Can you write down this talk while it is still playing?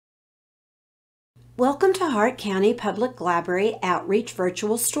Welcome to Hart County Public Library Outreach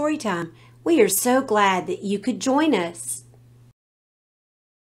Virtual Storytime. We are so glad that you could join us.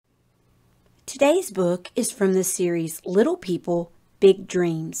 Today's book is from the series Little People, Big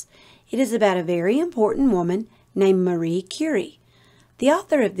Dreams. It is about a very important woman named Marie Curie. The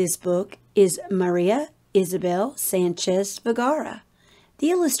author of this book is Maria Isabel Sanchez Vegara.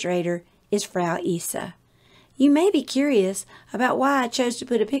 The illustrator is Frau. You may be curious about why I chose to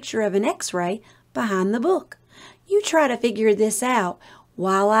put a picture of an X-ray behind the book. You try to figure this out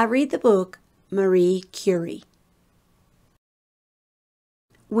while I read the book, Marie Curie.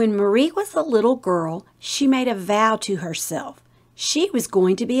 When Marie was a little girl, she made a vow to herself. She was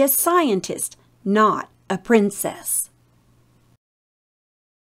going to be a scientist, not a princess.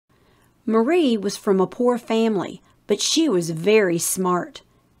 Marie was from a poor family, but she was very smart.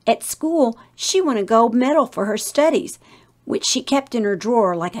 At school, she won a gold medal for her studies, which she kept in her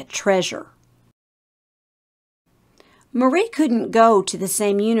drawer like a treasure. Marie couldn't go to the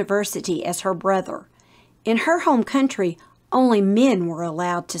same university as her brother. In her home country, only men were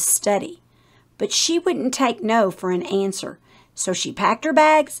allowed to study. But she wouldn't take no for an answer, so she packed her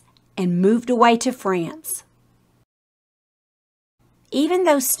bags and moved away to France. Even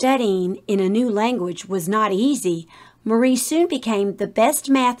though studying in a new language was not easy, Marie soon became the best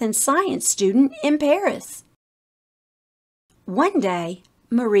math and science student in Paris. One day,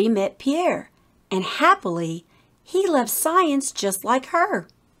 Marie met Pierre, and happily, he loved science just like her.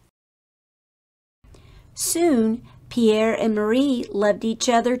 Soon, Pierre and Marie loved each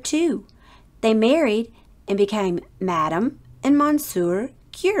other too. They married and became Madame and Monsieur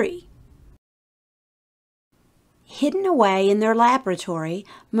Curie. Hidden away in their laboratory,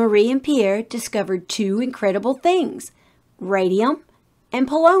 Marie and Pierre discovered two incredible things, radium and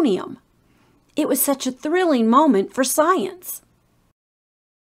polonium. It was such a thrilling moment for science.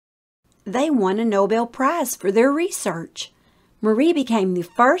 They won a Nobel Prize for their research. Marie became the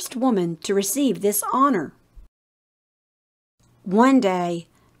first woman to receive this honor. One day,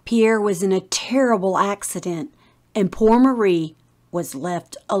 Pierre was in a terrible accident, and poor Marie was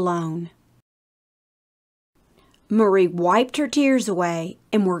left alone. Marie wiped her tears away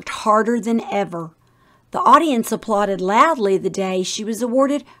and worked harder than ever. The audience applauded loudly the day she was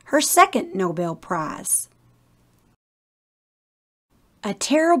awarded her second Nobel Prize. A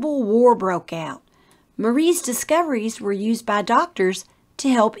terrible war broke out. Marie's discoveries were used by doctors to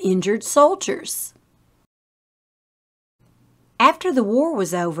help injured soldiers. After the war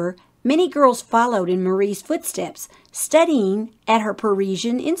was over, many girls followed in Marie's footsteps, studying at her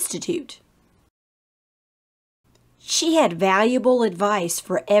Parisian institute. She had valuable advice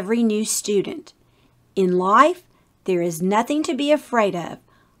for every new student. In life, there is nothing to be afraid of,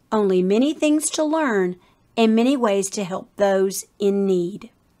 only many things to learn and many ways to help those in need.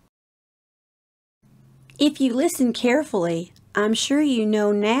 If you listen carefully, I'm sure you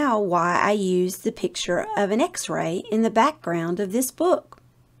know now why I used the picture of an X-ray in the background of this book.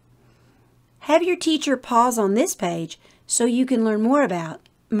 Have your teacher pause on this page so you can learn more about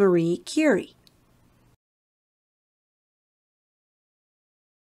Marie Curie.